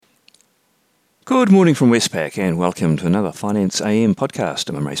Good morning from Westpac and welcome to another Finance AM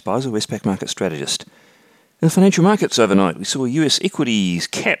podcast. I'm Ray Spicer, Westpac Market Strategist. In the financial markets overnight, we saw US equities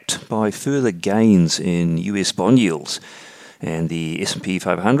capped by further gains in US bond yields, and the S&P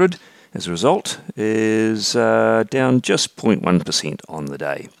 500, as a result, is down just 0.1% on the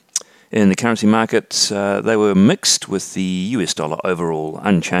day. In the currency markets, they were mixed, with the US dollar overall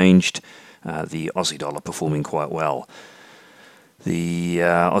unchanged, the Aussie dollar performing quite well. The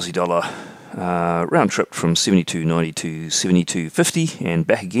Aussie dollar round-tripped from 72.90 to 72.50 and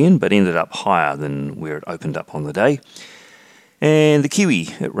back again, but ended up higher than where it opened up on the day. And the Kiwi,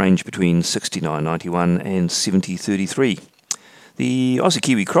 it ranged between 69.91 and 70.33. The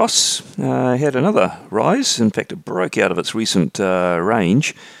Aussie-Kiwi cross had another rise. In fact, it broke out of its recent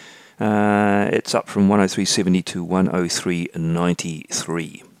range. It's up from 103.70 to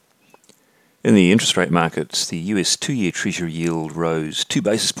 103.93. In the interest rate markets, the US 2-year Treasury yield rose 2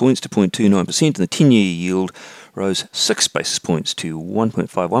 basis points to 0.29%, and the 10-year yield rose 6 basis points to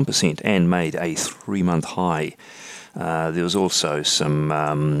 1.51% and made a 3-month high. There was also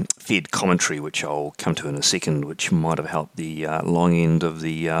some Fed commentary, which I'll come to in a second, which might have helped the long end of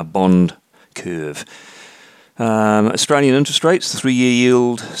the bond curve. Australian interest rates, the 3-year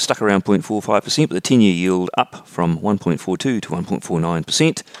yield stuck around 0.45%, but the 10-year yield up from 1.42 to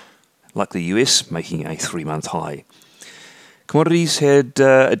 1.49%. Like the US, making a 3-month high. Commodities had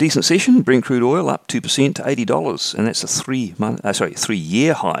a decent session. Brent crude oil up 2% to $80, and that's a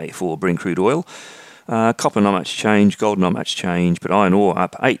 3-year high for Brent crude oil. Copper not much change, gold not much change, but iron ore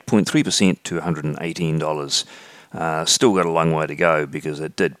up 8.3% to $118. Still got a long way to go because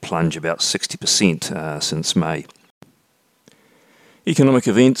it did plunge about 60% since May. Economic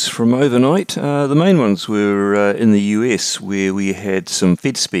events from overnight. The main ones were in the US, where we had some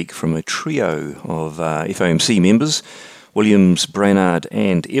Fed speak from a trio of FOMC members, Williams, Brainard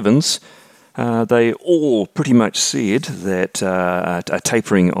and Evans. They all pretty much said that a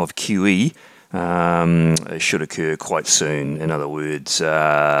tapering of QE should occur quite soon. In other words,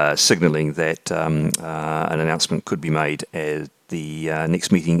 signalling that an announcement could be made at the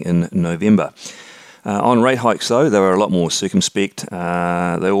next meeting in November. On rate hikes, though, they were a lot more circumspect.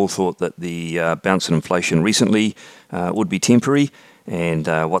 They all thought that the bounce in inflation recently would be temporary, and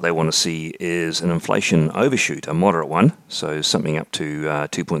what they want to see is an inflation overshoot, a moderate one, so something up to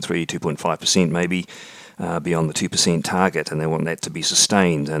 2.3, 2.5% maybe, beyond the 2% target, and they want that to be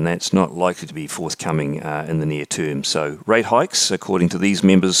sustained, and that's not likely to be forthcoming in the near term. So rate hikes, according to these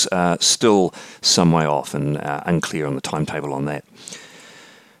members, are still some way off and unclear on the timetable on that.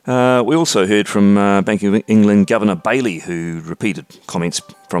 We also heard from Bank of England Governor Bailey, who repeated comments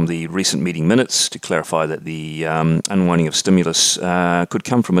from the recent meeting minutes to clarify that the unwinding of stimulus could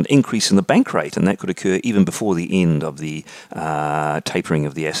come from an increase in the bank rate, and that could occur even before the end of the tapering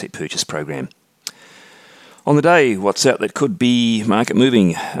of the asset purchase program. On the day, what's out that could be market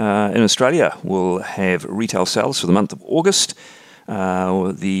moving? In Australia, we'll have retail sales for the month of August.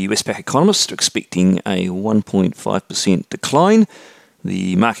 The Westpac economists are expecting a 1.5% decline.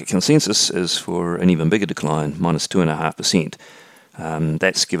 The market consensus is for an even bigger decline, minus 2.5%.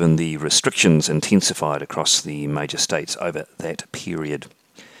 That's given the restrictions intensified across the major states over that period.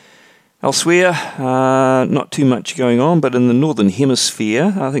 Elsewhere, not too much going on, but in the Northern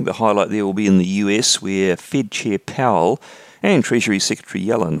Hemisphere, I think the highlight there will be in the US, where Fed Chair Powell and Treasury Secretary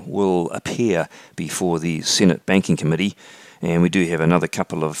Yellen will appear before the Senate Banking Committee. And we do have another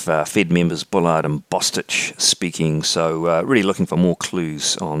couple of Fed members, Bullard and Bostich, speaking, so really looking for more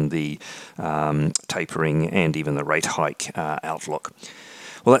clues on the tapering and even the rate hike outlook.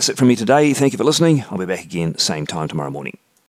 Well, that's it from me today. Thank you for listening. I'll be back again same time tomorrow morning.